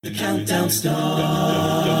The countdown starts.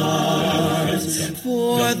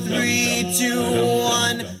 4, 3, 2,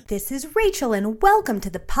 1. This is Rachel, and welcome to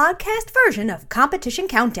the podcast version of Competition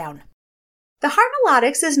Countdown. The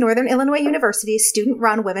Harmolodics is Northern Illinois University's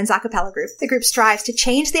student-run women's a cappella group. The group strives to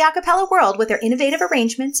change the a cappella world with their innovative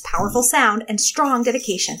arrangements, powerful sound, and strong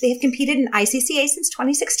dedication. They have competed in ICCA since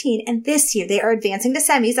 2016, and this year they are advancing to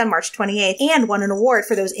semis on March 28th and won an award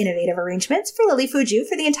for those innovative arrangements for Lily Fuju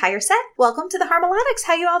for the entire set. Welcome to the Harmolodics.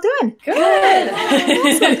 How you all doing? Good.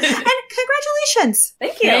 Awesome. And congratulations.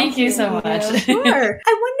 Thank you. Thank you so much. Sure.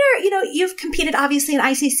 I wonder, you've competed obviously in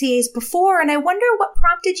ICCAs before, and I wonder what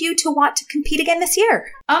prompted you to want to compete again this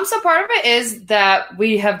year. So part of it is that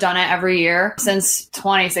we have done it every year since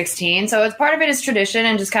 2016. So it's part of it is tradition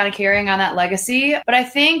and just kind of carrying on that legacy. But I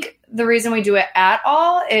think the reason we do it at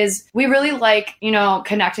all is we really like,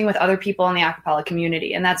 connecting with other people in the a cappella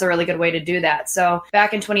community. And that's a really good way to do that. So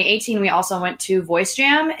back in 2018, we also went to Voice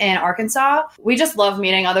Jam in Arkansas. We just love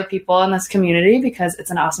meeting other people in this community because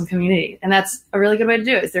it's an awesome community. And that's a really good way to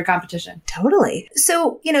do it is through competition. Totally.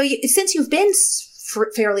 So, since you've been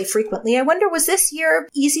fairly frequently, I wonder, was this year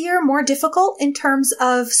easier, more difficult in terms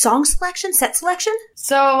of song selection, set selection?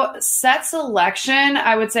 So set selection,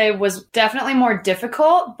 I would say, was definitely more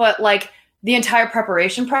difficult, but the entire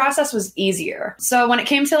preparation process was easier. So when it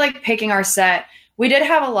came to picking our set, we did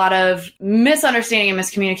have a lot of misunderstanding and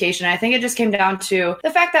miscommunication. I think it just came down to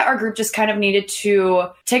the fact that our group just kind of needed to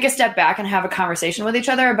take a step back and have a conversation with each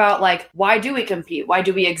other about why do we compete? Why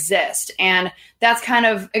do we exist? And that's kind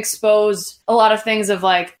of exposed a lot of things of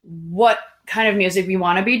what kind of music we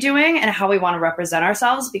want to be doing and how we want to represent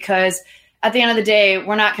ourselves, because at the end of the day,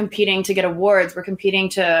 we're not competing to get awards. We're competing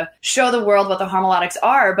to show the world what the Harmolodics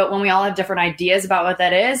are. But when we all have different ideas about what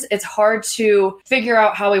that is, it's hard to figure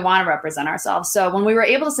out how we want to represent ourselves. So when we were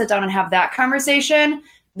able to sit down and have that conversation,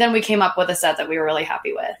 then we came up with a set that we were really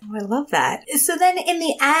happy with. Oh, I love that. So then in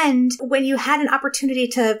the end, when you had an opportunity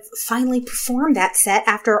to finally perform that set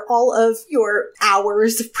after all of your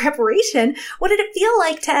hours of preparation, what did it feel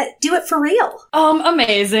like to do it for real?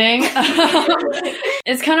 Amazing.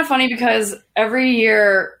 It's kind of funny because every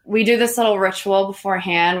year we do this little ritual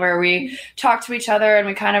beforehand where we talk to each other and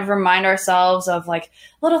we kind of remind ourselves of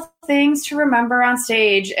little things to remember on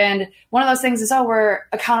stage. And one of those things is, we're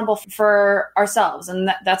accountable for ourselves.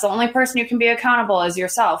 And that's the only person you can be accountable is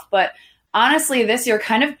yourself. But honestly, this year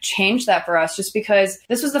kind of changed that for us just because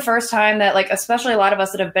this was the first time that especially a lot of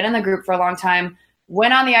us that have been in the group for a long time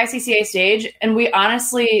went on the ICCA stage, and we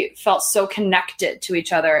honestly felt so connected to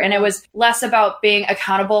each other. And it was less about being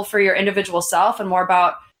accountable for your individual self and more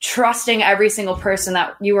about trusting every single person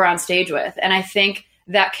that you were on stage with. And I think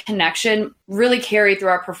that connection really carried through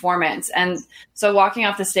our performance. And so walking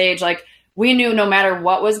off the stage, we knew no matter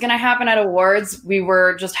what was going to happen at awards, we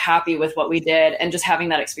were just happy with what we did and just having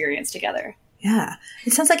that experience together. Yeah.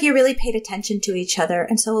 It sounds like you really paid attention to each other.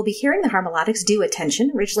 And so we'll be hearing the Harmolodics do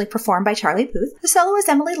Attention, originally performed by Charlie Puth. The solo is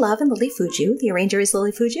Emily Love and Lily Fuju. The arranger is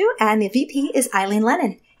Lily Fuju. And the VP is Eileen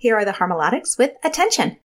Lennon. Here are the Harmolodics with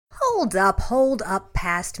Attention. Hold up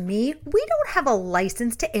past me. We don't have a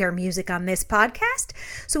license to air music on this podcast.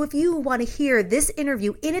 So if you want to hear this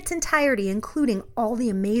interview in its entirety, including all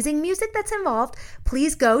the amazing music that's involved,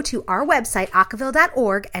 please go to our website,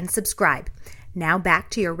 acaville.org, and subscribe. Now back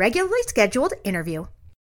to your regularly scheduled interview.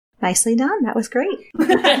 Nicely done. That was great.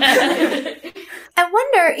 I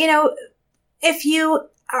wonder, if you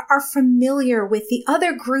are familiar with the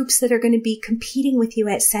other groups that are going to be competing with you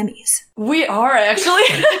at semis. We are actually.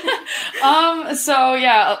 So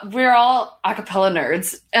yeah, we're all a cappella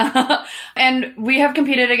nerds. And we have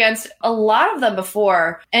competed against a lot of them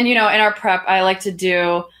before. And, in our prep, I like to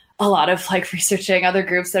do a lot of researching other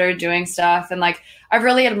groups that are doing stuff. And I've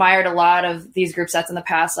really admired a lot of these group sets in the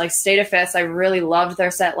past. State of Fist, I really loved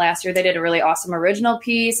their set last year. They did a really awesome original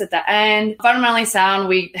piece at the end. Fundamentally Sound,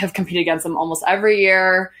 we have competed against them almost every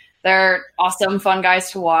year. They're awesome, fun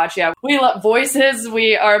guys to watch. Yeah, we love Voices.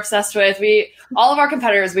 We are obsessed with. All of our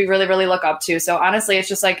competitors, we really, really look up to. So honestly, it's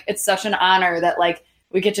just it's such an honor that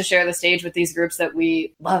we get to share the stage with these groups that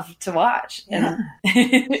we love to watch. Yeah.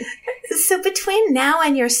 So between now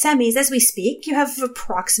and your semis, as we speak, you have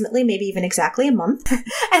approximately, maybe even exactly a month. And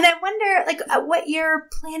I wonder, what you're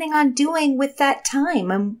planning on doing with that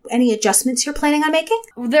time. Any adjustments you're planning on making?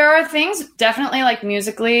 There are things definitely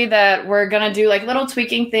musically that we're going to do little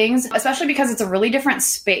tweaking things, especially because it's a really different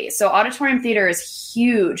space. So auditorium theater is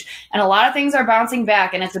huge and a lot of things are bouncing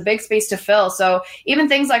back and it's a big space to fill. So even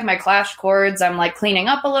things like my clash chords, I'm cleaning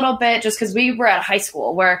up a little bit just because we were at high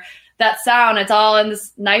school where that sound, it's all in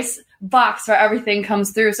this nice box where everything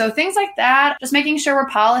comes through. So things like that, just making sure we're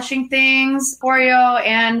polishing things for you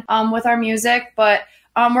and with our music. But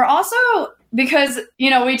We're also, because,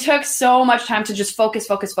 we took so much time to just focus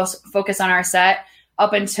on our set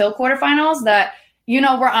up until quarterfinals that,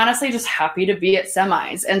 we're honestly just happy to be at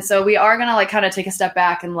semis. And so we are going to kind of take a step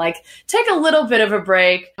back and take a little bit of a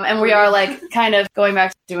break. And we are kind of going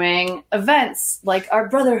back to doing events like our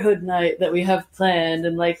brotherhood night that we have planned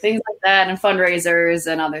and things like that, and fundraisers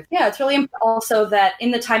and other things. Yeah, it's really important also that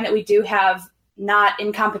in the time that we do have not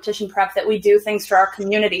in competition prep, that we do things for our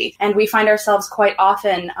community. And we find ourselves quite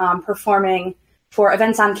often performing for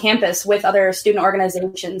events on campus with other student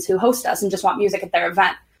organizations who host us and just want music at their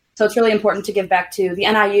event. So it's really important to give back to the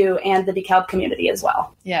NIU and the DeKalb community as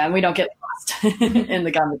well. Yeah, and we don't get lost in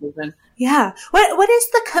the competition. Yeah. What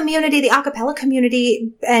is the community, the a cappella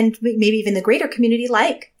community, and maybe even the greater community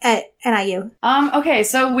like at NIU? Okay,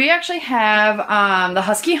 so we actually have the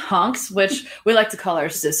Husky Hunks, which we like to call our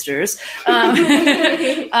sisters.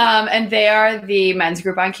 And they are the men's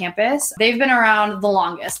group on campus. They've been around the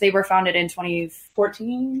longest. They were founded in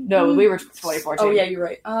 2014. No, we were 2014. Oh, yeah, you're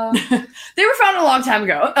right. They were founded a long time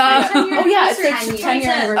ago. It's 10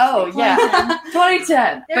 year anniversary. Oh, yeah.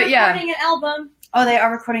 2010. They're recording an album. Oh, they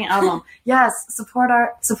are recording an album. Yes, support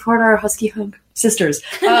our Husky Hunk sisters.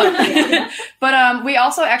 But we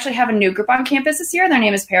also actually have a new group on campus this year. Their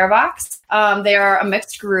name is Paravox. They are a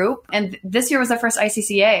mixed group, and this year was their first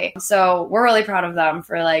ICCA. So we're really proud of them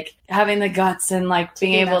for having the guts and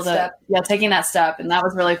being able to taking that step. And that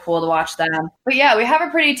was really cool to watch them. But yeah, we have a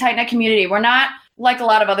pretty tight knit community. We're not like a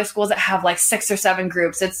lot of other schools that have 6 or 7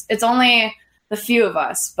 groups. It's only the few of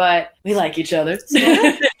us, but we like each other.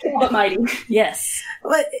 But mighty. Yes.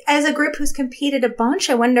 Well, as a group who's competed a bunch,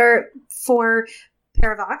 I wonder for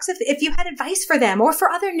Paravox, if you had advice for them or for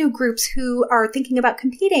other new groups who are thinking about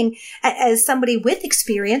competing as somebody with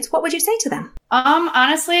experience, what would you say to them?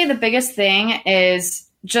 Honestly, the biggest thing is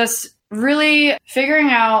just really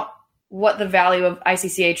figuring out what the value of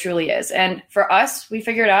ICCA truly is. And for us, we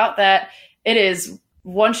figured out that it is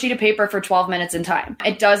one sheet of paper for 12 minutes in time.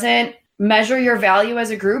 It doesn't measure your value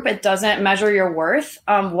as a group. It doesn't measure your worth.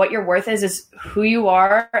 What your worth is who you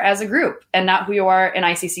are as a group and not who you are in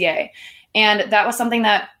ICCA. And that was something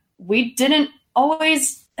that we didn't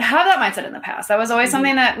always have that mindset in the past. That was always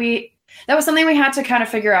something that we had to kind of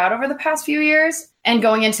figure out over the past few years. And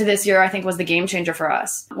going into this year, I think was the game changer for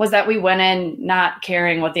us, was that we went in not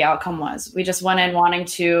caring what the outcome was. We just went in wanting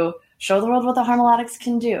to show the world what the Harmolatics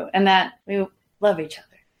can do and that we love each other.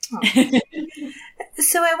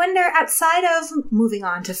 So I wonder, outside of moving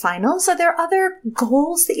on to finals, are there other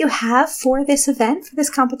goals that you have for this event, for this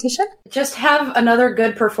competition? Just have another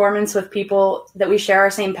good performance with people that we share our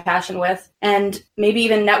same passion with, and maybe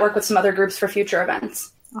even network with some other groups for future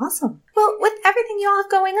events. Awesome. Well, with everything you all have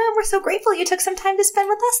going on, we're so grateful you took some time to spend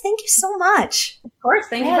with us. Thank you so much. Of course.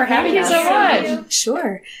 Thank you for having us. Thank you so much.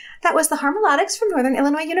 Sure. That was the Harmolatics from Northern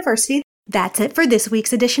Illinois University. That's it for this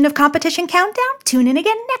week's edition of Competition Countdown. Tune in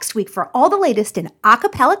again next week for all the latest in a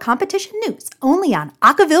cappella competition news, only on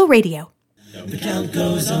Acaville Radio. The count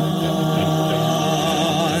goes on.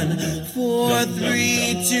 4,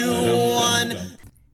 3, 2,